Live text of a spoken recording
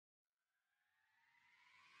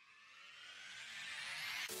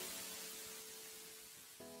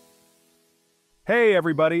Hey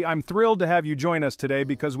everybody, I'm thrilled to have you join us today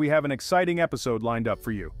because we have an exciting episode lined up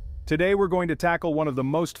for you. Today we're going to tackle one of the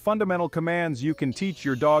most fundamental commands you can teach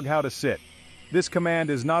your dog how to sit. This command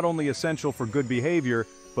is not only essential for good behavior,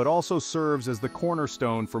 but also serves as the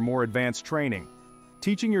cornerstone for more advanced training.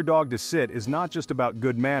 Teaching your dog to sit is not just about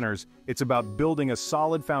good manners, it's about building a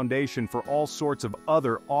solid foundation for all sorts of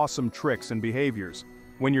other awesome tricks and behaviors.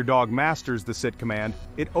 When your dog masters the sit command,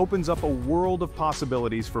 it opens up a world of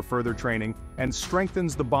possibilities for further training and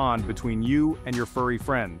strengthens the bond between you and your furry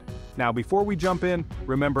friend. Now before we jump in,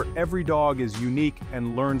 remember every dog is unique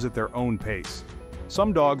and learns at their own pace.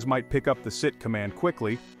 Some dogs might pick up the sit command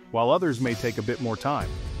quickly, while others may take a bit more time.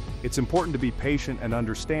 It's important to be patient and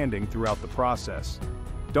understanding throughout the process.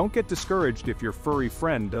 Don't get discouraged if your furry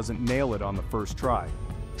friend doesn't nail it on the first try.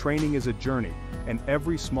 Training is a journey, and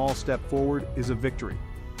every small step forward is a victory.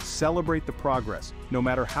 Celebrate the progress, no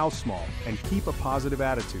matter how small, and keep a positive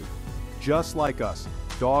attitude. Just like us,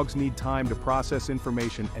 dogs need time to process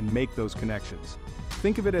information and make those connections.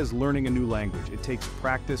 Think of it as learning a new language. It takes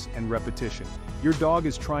practice and repetition. Your dog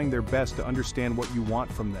is trying their best to understand what you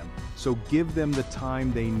want from them, so give them the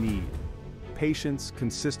time they need. Patience,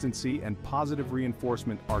 consistency, and positive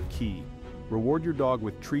reinforcement are key. Reward your dog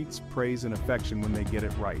with treats, praise, and affection when they get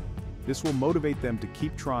it right. This will motivate them to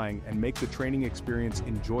keep trying and make the training experience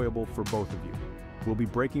enjoyable for both of you. We'll be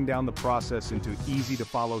breaking down the process into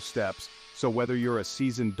easy-to-follow steps, so whether you're a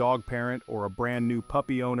seasoned dog parent or a brand new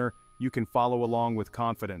puppy owner, you can follow along with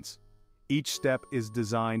confidence. Each step is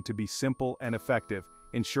designed to be simple and effective,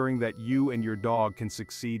 ensuring that you and your dog can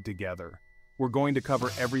succeed together. We're going to cover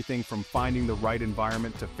everything from finding the right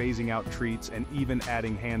environment to phasing out treats and even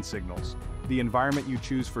adding hand signals. The environment you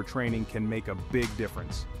choose for training can make a big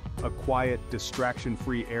difference. A quiet,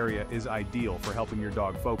 distraction-free area is ideal for helping your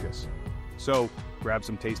dog focus. So, grab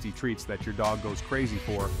some tasty treats that your dog goes crazy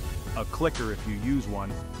for, a clicker if you use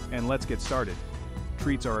one, and let's get started.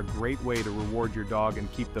 Treats are a great way to reward your dog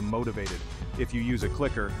and keep them motivated. If you use a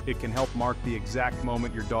clicker, it can help mark the exact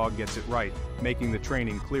moment your dog gets it right, making the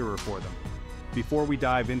training clearer for them. Before we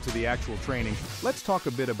dive into the actual training, let's talk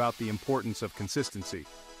a bit about the importance of consistency.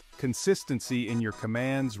 Consistency in your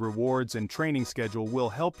commands, rewards, and training schedule will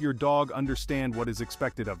help your dog understand what is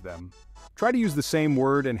expected of them. Try to use the same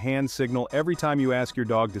word and hand signal every time you ask your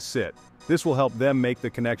dog to sit. This will help them make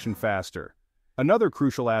the connection faster. Another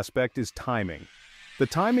crucial aspect is timing. The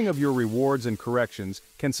timing of your rewards and corrections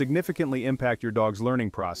can significantly impact your dog's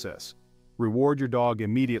learning process. Reward your dog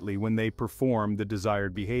immediately when they perform the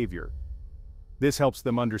desired behavior. This helps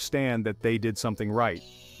them understand that they did something right.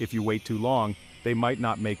 If you wait too long, they might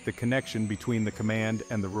not make the connection between the command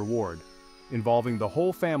and the reward. Involving the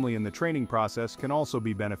whole family in the training process can also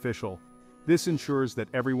be beneficial. This ensures that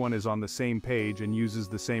everyone is on the same page and uses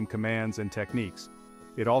the same commands and techniques.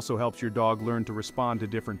 It also helps your dog learn to respond to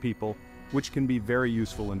different people, which can be very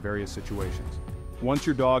useful in various situations. Once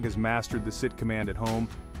your dog has mastered the sit command at home,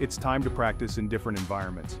 it's time to practice in different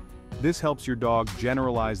environments. This helps your dog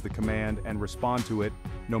generalize the command and respond to it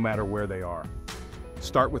no matter where they are.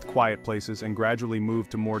 Start with quiet places and gradually move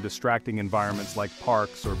to more distracting environments like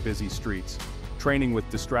parks or busy streets. Training with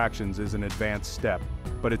distractions is an advanced step,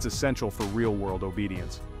 but it's essential for real-world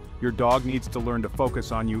obedience. Your dog needs to learn to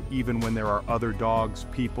focus on you even when there are other dogs,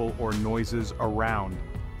 people, or noises around.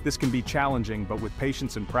 This can be challenging, but with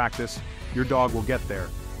patience and practice, your dog will get there.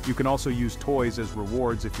 You can also use toys as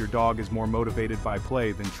rewards if your dog is more motivated by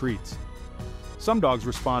play than treats. Some dogs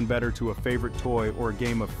respond better to a favorite toy or a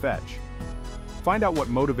game of fetch. Find out what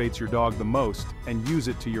motivates your dog the most and use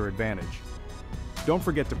it to your advantage. Don't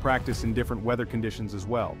forget to practice in different weather conditions as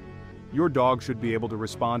well. Your dog should be able to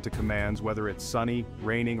respond to commands whether it's sunny,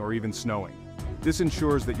 raining, or even snowing. This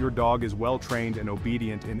ensures that your dog is well trained and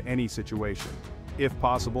obedient in any situation. If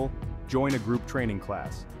possible, join a group training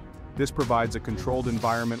class. This provides a controlled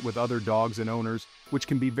environment with other dogs and owners, which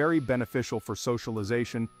can be very beneficial for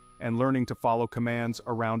socialization and learning to follow commands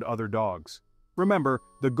around other dogs. Remember,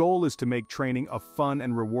 the goal is to make training a fun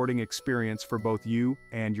and rewarding experience for both you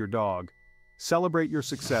and your dog. Celebrate your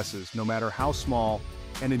successes, no matter how small,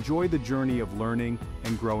 and enjoy the journey of learning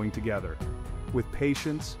and growing together. With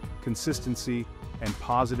patience, consistency, and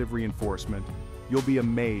positive reinforcement, you'll be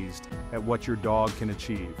amazed at what your dog can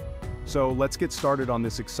achieve. So let's get started on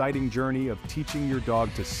this exciting journey of teaching your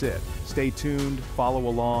dog to sit. Stay tuned, follow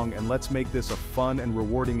along, and let's make this a fun and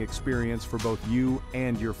rewarding experience for both you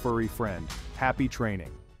and your furry friend. Happy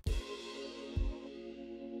training!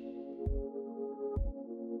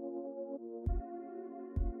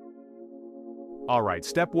 Alright,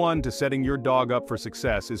 step 1 to setting your dog up for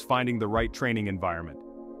success is finding the right training environment.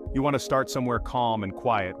 You want to start somewhere calm and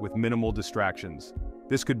quiet with minimal distractions.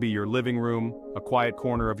 This could be your living room, a quiet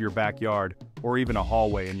corner of your backyard, or even a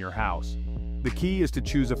hallway in your house. The key is to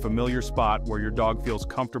choose a familiar spot where your dog feels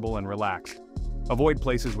comfortable and relaxed. Avoid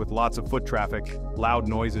places with lots of foot traffic, loud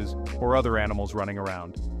noises, or other animals running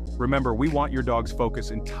around. Remember, we want your dog's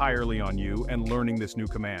focus entirely on you and learning this new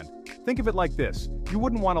command. Think of it like this: you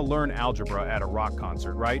wouldn't want to learn algebra at a rock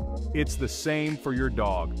concert, right? It's the same for your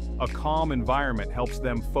dog. A calm environment helps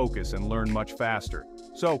them focus and learn much faster.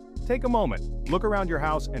 So, take a moment, look around your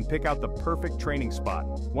house and pick out the perfect training spot.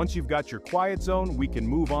 Once you've got your quiet zone, we can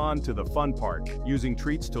move on to the fun part, using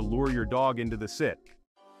treats to lure your dog into the sit.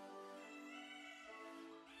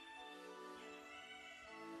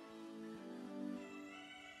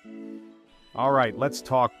 Alright, let's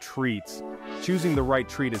talk treats. Choosing the right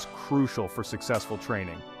treat is crucial for successful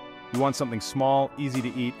training. You want something small, easy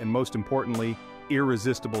to eat, and most importantly,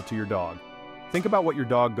 irresistible to your dog. Think about what your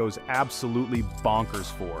dog goes absolutely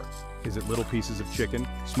bonkers for. Is it little pieces of chicken,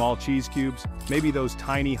 small cheese cubes, maybe those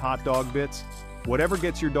tiny hot dog bits? Whatever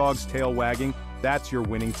gets your dog's tail wagging, that's your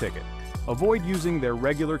winning ticket. Avoid using their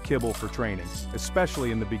regular kibble for training,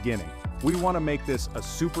 especially in the beginning. We want to make this a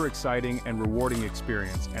super exciting and rewarding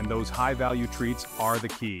experience, and those high-value treats are the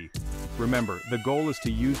key. Remember, the goal is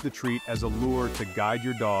to use the treat as a lure to guide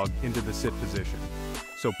your dog into the sit position.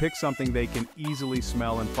 So pick something they can easily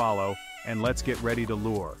smell and follow, and let's get ready to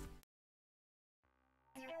lure.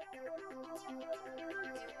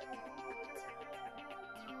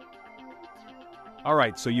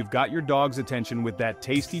 Alright, so you've got your dog's attention with that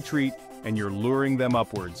tasty treat, and you're luring them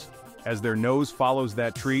upwards. As their nose follows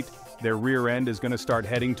that treat, their rear end is going to start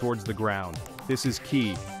heading towards the ground. This is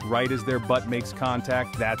key. Right as their butt makes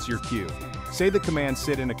contact, that's your cue. Say the command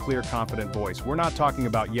sit in a clear, confident voice. We're not talking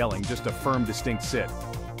about yelling, just a firm, distinct sit.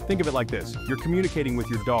 Think of it like this: you're communicating with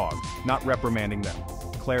your dog, not reprimanding them.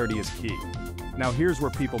 Clarity is key. Now here's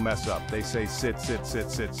where people mess up. They say sit, sit, sit,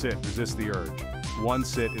 sit, sit, resist the urge. One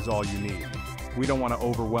sit is all you need. We don't want to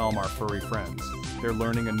overwhelm our furry friends. They're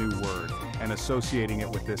learning a new word and associating it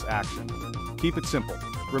with this action. Keep it simple.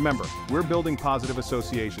 Remember, we're building positive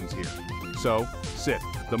associations here. So, sit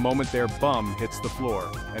the moment their bum hits the floor,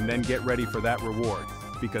 and then get ready for that reward,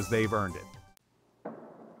 because they've earned it.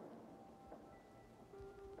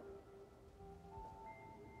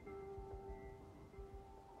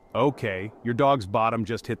 Okay, your dog's bottom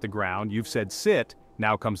just hit the ground, you've said sit,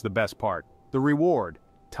 now comes the best part, the reward.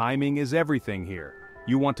 Timing is everything here.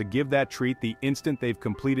 You want to give that treat the instant they've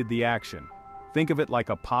completed the action. Think of it like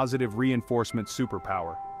a positive reinforcement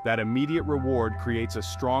superpower. That immediate reward creates a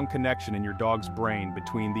strong connection in your dog's brain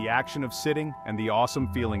between the action of sitting and the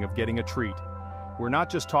awesome feeling of getting a treat. We're not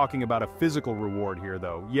just talking about a physical reward here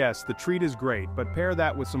though. Yes, the treat is great, but pair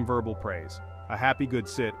that with some verbal praise. A happy good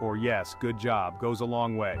sit or yes, good job goes a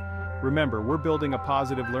long way. Remember, we're building a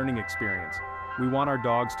positive learning experience. We want our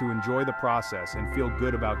dogs to enjoy the process and feel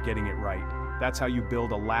good about getting it right. That's how you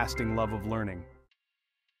build a lasting love of learning.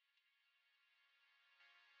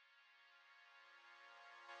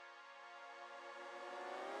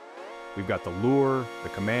 We've got the lure, the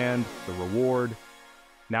command, the reward.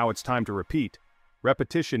 Now it's time to repeat.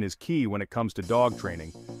 Repetition is key when it comes to dog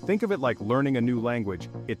training. Think of it like learning a new language.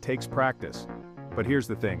 It takes practice. But here's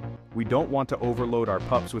the thing, we don't want to overload our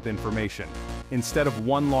pups with information. Instead of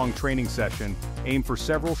one long training session, aim for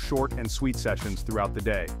several short and sweet sessions throughout the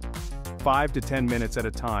day. 5 to 10 minutes at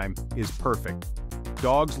a time is perfect.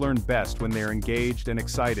 Dogs learn best when they're engaged and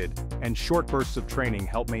excited, and short bursts of training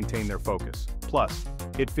help maintain their focus. Plus,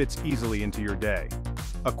 it fits easily into your day.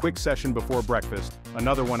 A quick session before breakfast,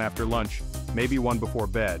 another one after lunch, maybe one before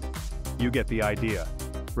bed. You get the idea.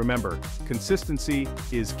 Remember, consistency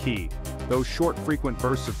is key. Those short, frequent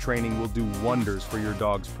bursts of training will do wonders for your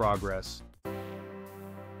dog's progress.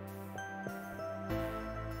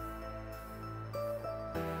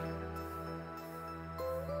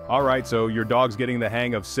 Alright, so your dog's getting the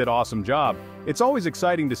hang of sit, awesome job. It's always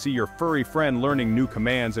exciting to see your furry friend learning new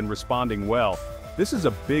commands and responding well. This is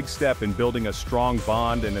a big step in building a strong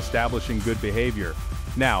bond and establishing good behavior.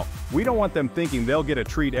 Now, we don't want them thinking they'll get a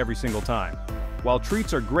treat every single time. While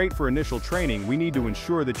treats are great for initial training, we need to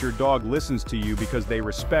ensure that your dog listens to you because they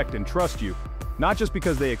respect and trust you, not just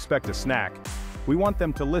because they expect a snack. We want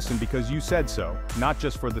them to listen because you said so, not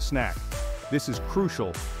just for the snack. This is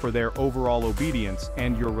crucial for their overall obedience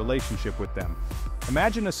and your relationship with them.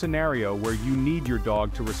 Imagine a scenario where you need your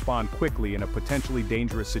dog to respond quickly in a potentially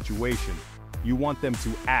dangerous situation. You want them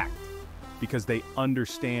to act because they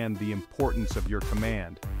understand the importance of your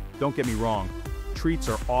command. Don't get me wrong, treats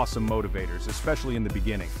are awesome motivators, especially in the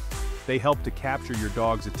beginning. They help to capture your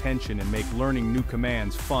dog's attention and make learning new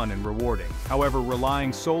commands fun and rewarding. However,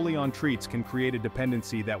 relying solely on treats can create a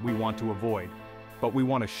dependency that we want to avoid. but we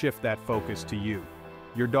want to shift that focus to you.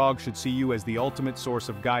 Your dog should see you as the ultimate source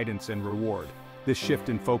of guidance and reward. This shift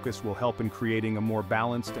in focus will help in creating a more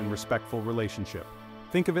balanced and respectful relationship.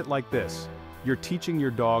 Think of it like this: you're teaching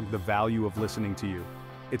your dog the value of listening to you.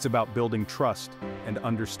 It's about building trust and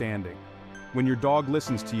understanding. When your dog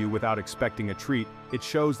listens to you without expecting a treat, it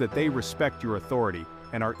shows that they respect your authority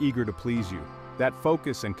and are eager to please you. That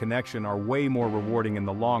focus and connection are way more rewarding in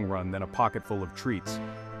the long run than a pocket full of treats.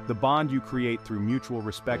 The bond you create through mutual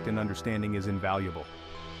respect and understanding is invaluable.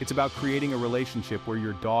 It's about creating a relationship where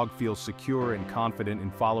your dog feels secure and confident in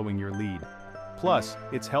following your lead. Plus,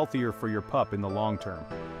 it's healthier for your pup in the long term.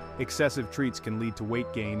 Excessive treats can lead to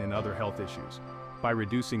weight gain and other health issues. By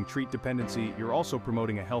reducing treat dependency, you're also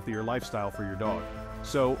promoting a healthier lifestyle for your dog.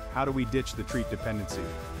 So, how do we ditch the treat dependency?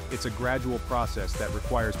 It's a gradual process that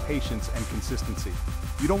requires patience and consistency.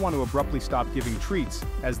 You don't want to abruptly stop giving treats,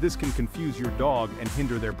 as this can confuse your dog and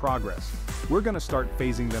hinder their progress. We're going to start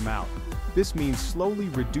phasing them out. This means slowly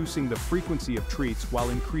reducing the frequency of treats while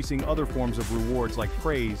increasing other forms of rewards like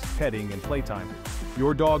praise, petting, and playtime.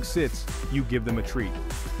 Your dog sits, you give them a treat.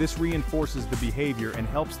 This reinforces the behavior and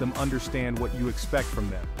helps them understand what you expect from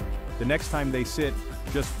them. The next time they sit,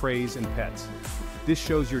 just praise and pets. This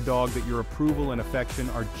shows your dog that your approval and affection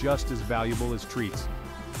are just as valuable as treats.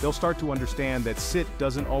 They'll start to understand that sit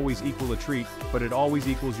doesn't always equal a treat, but it always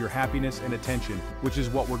equals your happiness and attention, which is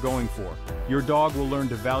what we're going for. Your dog will learn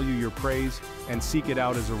to value your praise and seek it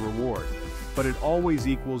out as a reward. But it always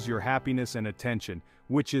equals your happiness and attention,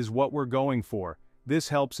 which is what we're going for. This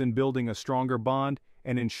helps in building a stronger bond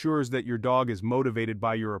and ensures that your dog is motivated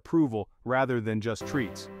by your approval rather than just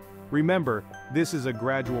treats. Remember, this is a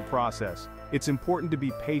gradual process. It's important to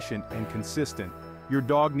be patient and consistent. Your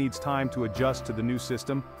dog needs time to adjust to the new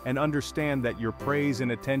system and understand that your praise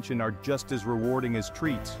and attention are just as rewarding as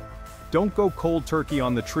treats. Don't go cold turkey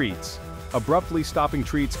on the treats. Abruptly stopping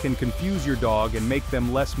treats can confuse your dog and make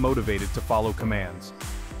them less motivated to follow commands.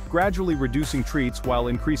 Gradually reducing treats while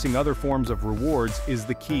increasing other forms of rewards is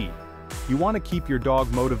the key. You want to keep your dog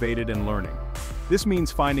motivated and learning. This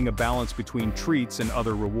means finding a balance between treats and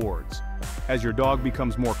other rewards. As your dog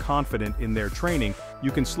becomes more confident in their training,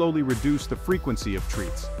 you can slowly reduce the frequency of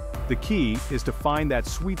treats. The key is to find that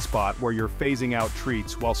sweet spot where you're phasing out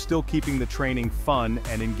treats while still keeping the training fun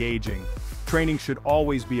and engaging. Training should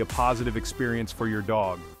always be a positive experience for your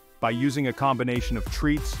dog. By using a combination of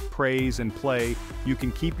treats, praise, and play, you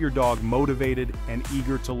can keep your dog motivated and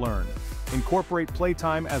eager to learn. Incorporate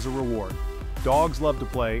playtime as a reward. Dogs love to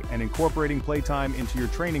play, and incorporating playtime into your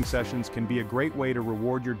training sessions can be a great way to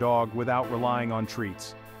reward your dog without relying on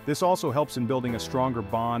treats. This also helps in building a stronger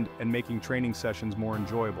bond and making training sessions more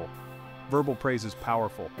enjoyable. Verbal praise is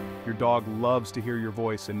powerful. Your dog loves to hear your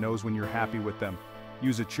voice and knows when you're happy with them.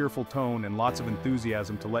 Use a cheerful tone and lots of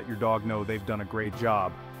enthusiasm to let your dog know they've done a great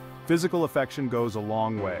job. Physical affection goes a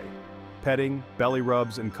long way. Petting, belly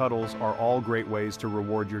rubs, and cuddles are all great ways to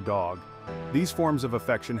reward your dog. These forms of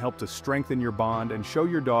affection help to strengthen your bond and show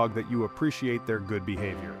your dog that you appreciate their good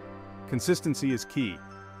behavior. Consistency is key.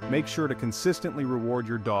 Make sure to consistently reward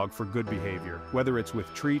your dog for good behavior, whether it's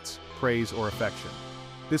with treats, praise, or affection.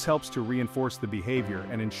 This helps to reinforce the behavior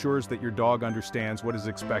and ensures that your dog understands what is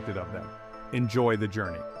expected of them. Enjoy the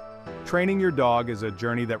journey. Training your dog is a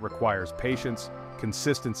journey that requires patience,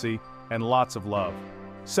 consistency, and lots of love.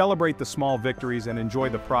 Celebrate the small victories and enjoy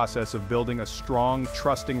the process of building a strong,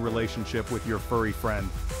 trusting relationship with your furry friend.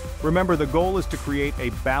 Remember, the goal is to create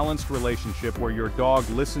a balanced relationship where your dog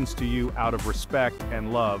listens to you out of respect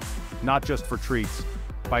and love, not just for treats.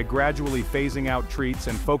 By gradually phasing out treats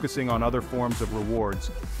and focusing on other forms of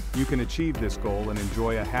rewards, you can achieve this goal and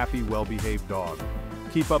enjoy a happy, well-behaved dog.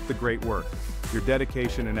 Keep up the great work. Your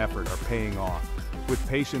dedication and effort are paying off. With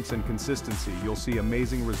patience and consistency, you'll see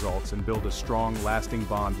amazing results and build a strong, lasting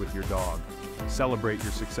bond with your dog. Celebrate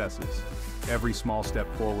your successes. Every small step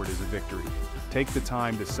forward is a victory. Take the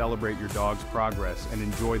time to celebrate your dog's progress and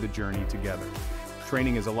enjoy the journey together.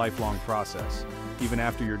 Training is a lifelong process. Even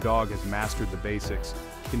after your dog has mastered the basics,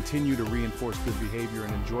 continue to reinforce good behavior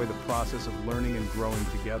and enjoy the process of learning and growing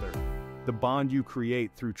together. The bond you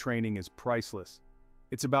create through training is priceless.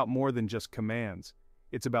 It's about more than just commands.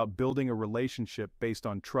 It's about building a relationship based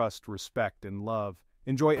on trust, respect, and love.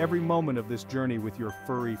 Enjoy every moment of this journey with your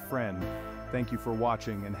furry friend. Thank you for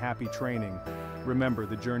watching and happy training. Remember,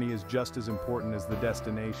 the journey is just as important as the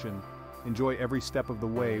destination. Enjoy every step of the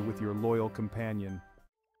way with your loyal companion.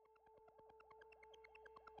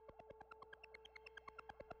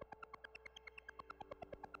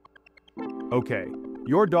 Okay,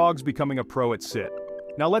 your dog's becoming a pro at sit.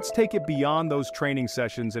 Now let's take it beyond those training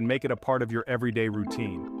sessions and make it a part of your everyday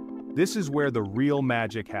routine. This is where the real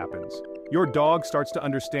magic happens. Your dog starts to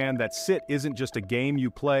understand that sit isn't just a game you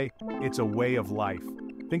play, it's a way of life.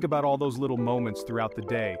 Think about all those little moments throughout the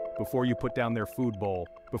day, before you put down their food bowl,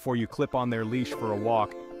 before you clip on their leash for a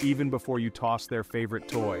walk, even before you toss their favorite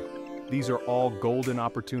toy. These are all golden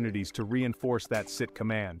opportunities to reinforce that sit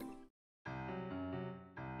command.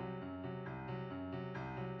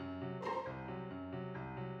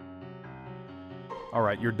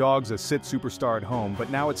 Alright, your dog's a sit superstar at home, but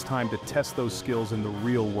now it's time to test those skills in the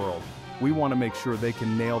real world. We want to make sure they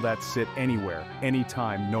can nail that sit anywhere,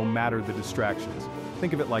 anytime, no matter the distractions.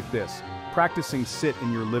 Think of it like this. Practicing sit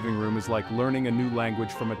in your living room is like learning a new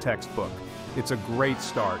language from a textbook. It's a great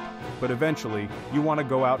start, but eventually, you want to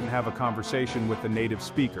go out and have a conversation with the native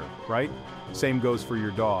speaker, right? Same goes for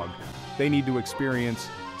your dog. They need to experience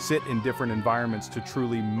sit in different environments to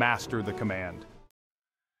truly master the command.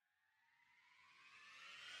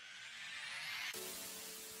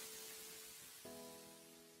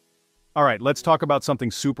 Alright, let's talk about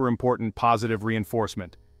something super important: positive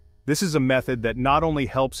reinforcement. This is a method that not only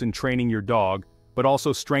helps in training your dog, but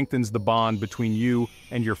also strengthens the bond between you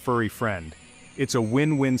and your furry friend. It's a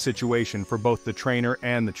win-win situation for both the trainer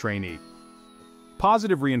and the trainee.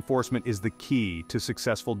 Positive reinforcement is the key to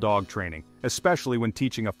successful dog training, especially when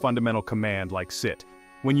teaching a fundamental command like sit.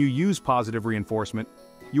 When you use positive reinforcement,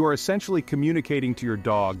 you are essentially communicating to your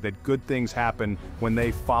dog that good things happen when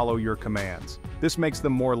they follow your commands. This makes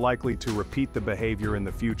them more likely to repeat the behavior in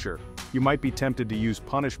the future. You might be tempted to use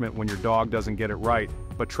punishment when your dog doesn't get it right,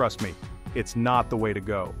 but trust me, it's not the way to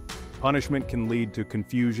go. Punishment can lead to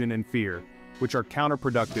confusion and fear, which are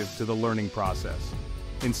counterproductive to the learning process.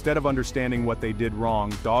 Instead of understanding what they did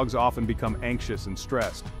wrong, dogs often become anxious and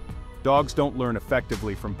stressed. Dogs don't learn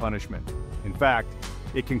effectively from punishment. In fact,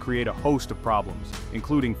 it can create a host of problems,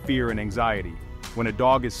 including fear and anxiety. When a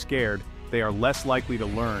dog is scared, they are less likely to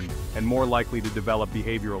learn and more likely to develop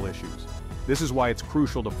behavioral issues. This is why it's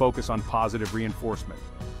crucial to focus on positive reinforcement.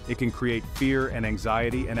 It can create fear and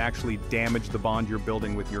anxiety and actually damage the bond you're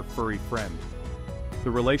building with your furry friend.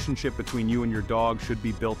 The relationship between you and your dog should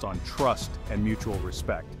be built on trust and mutual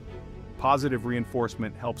respect. Positive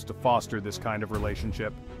reinforcement helps to foster this kind of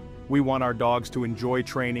relationship. We want our dogs to enjoy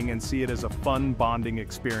training and see it as a fun, bonding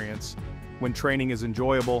experience. When training is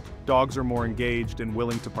enjoyable, dogs are more engaged and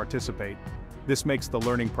willing to participate. This makes the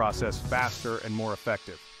learning process faster and more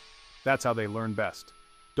effective. That's how they learn best.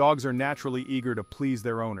 Dogs are naturally eager to please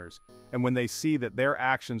their owners, and when they see that their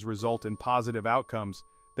actions result in positive outcomes,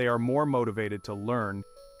 they are more motivated to learn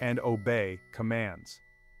and obey commands.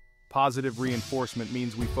 Positive reinforcement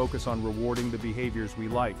means we focus on rewarding the behaviors we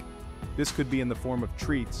like. This could be in the form of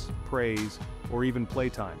treats, praise, or even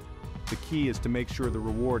playtime. The key is to make sure the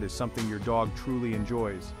reward is something your dog truly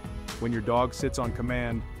enjoys. When your dog sits on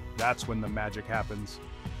command, that's when the magic happens.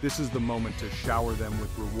 This is the moment to shower them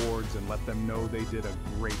with rewards and let them know they did a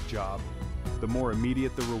great job. The more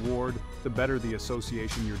immediate the reward, the better the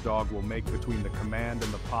association your dog will make between the command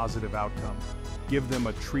and the positive outcome. Give them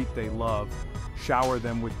a treat they love, shower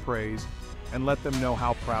them with praise, and let them know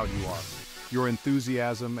how proud you are. Your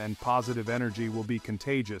enthusiasm and positive energy will be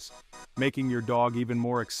contagious, making your dog even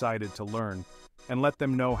more excited to learn. And let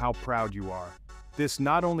them know how proud you are. This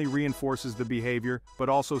not only reinforces the behavior, but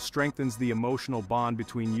also strengthens the emotional bond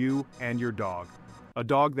between you and your dog. A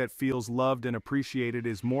dog that feels loved and appreciated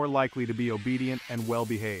is more likely to be obedient and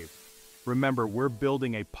well-behaved. Remember, we're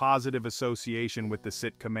building a positive association with the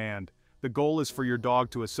sit command. The goal is for your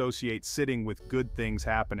dog to associate sitting with good things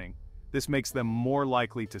happening. This makes them more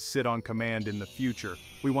likely to sit on command in the future.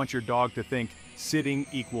 We want your dog to think sitting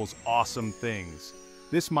equals awesome things.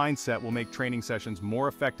 This mindset will make training sessions more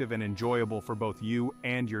effective and enjoyable for both you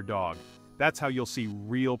and your dog. That's how you'll see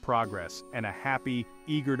real progress and a happy,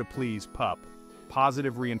 eager-to-please pup.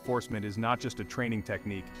 Positive reinforcement is not just a training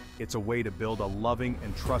technique, it's a way to build a loving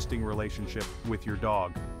and trusting relationship with your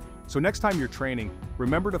dog. So next time you're training,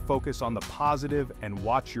 remember to focus on the positive and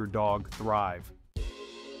watch your dog thrive.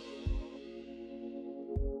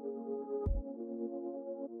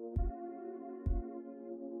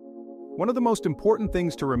 One of the most important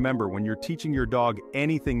things to remember when you're teaching your dog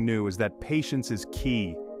anything new is that patience is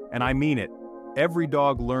key. And I mean it. Every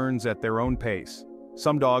dog learns at their own pace.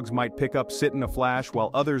 Some dogs might pick up sit in a flash,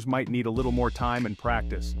 while others might need a little more time and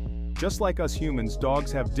practice. Just like us humans,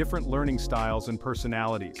 dogs have different learning styles and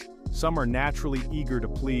personalities. Some are naturally eager to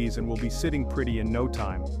please and will be sitting pretty in no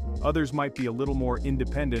time. Others might be a little more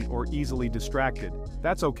independent or easily distracted.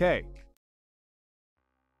 That's okay.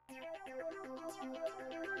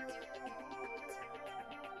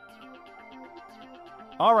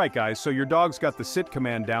 Alright guys, so your dog's got the sit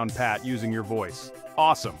command down pat using your voice.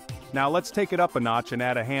 Awesome. Now let's take it up a notch and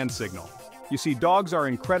add a hand signal. You see, dogs are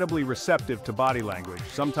incredibly receptive to body language,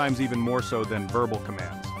 sometimes even more so than verbal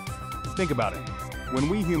commands. Think about it. When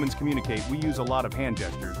we humans communicate, we use a lot of hand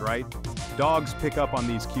gestures, right? Dogs pick up on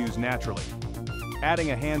these cues naturally.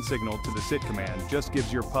 Adding a hand signal to the sit command just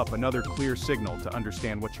gives your pup another clear signal to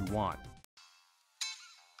understand what you want.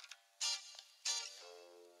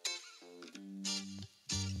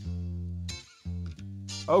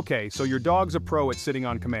 Okay, so your dog's a pro at sitting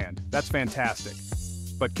on command. That's fantastic.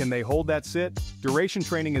 But can they hold that sit? Duration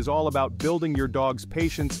training is all about building your dog's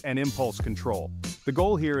patience and impulse control. The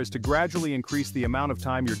goal here is to gradually increase the amount of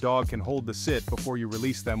time your dog can hold the sit before you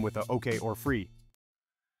release them with a okay or free.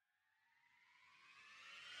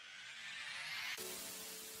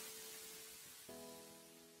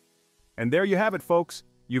 And there you have it, folks.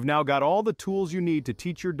 You've now got all the tools you need to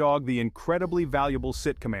teach your dog the incredibly valuable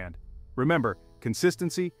sit command. Remember,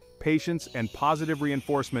 consistency, patience, and positive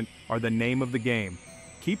reinforcement are the name of the game.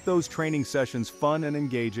 Keep those training sessions fun and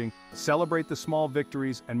engaging, celebrate the small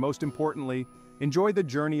victories, and most importantly, enjoy the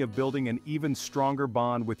journey of building an even stronger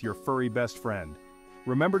bond with your furry best friend.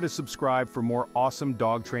 Remember to subscribe for more awesome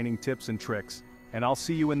dog training tips and tricks, and I'll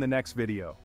see you in the next video.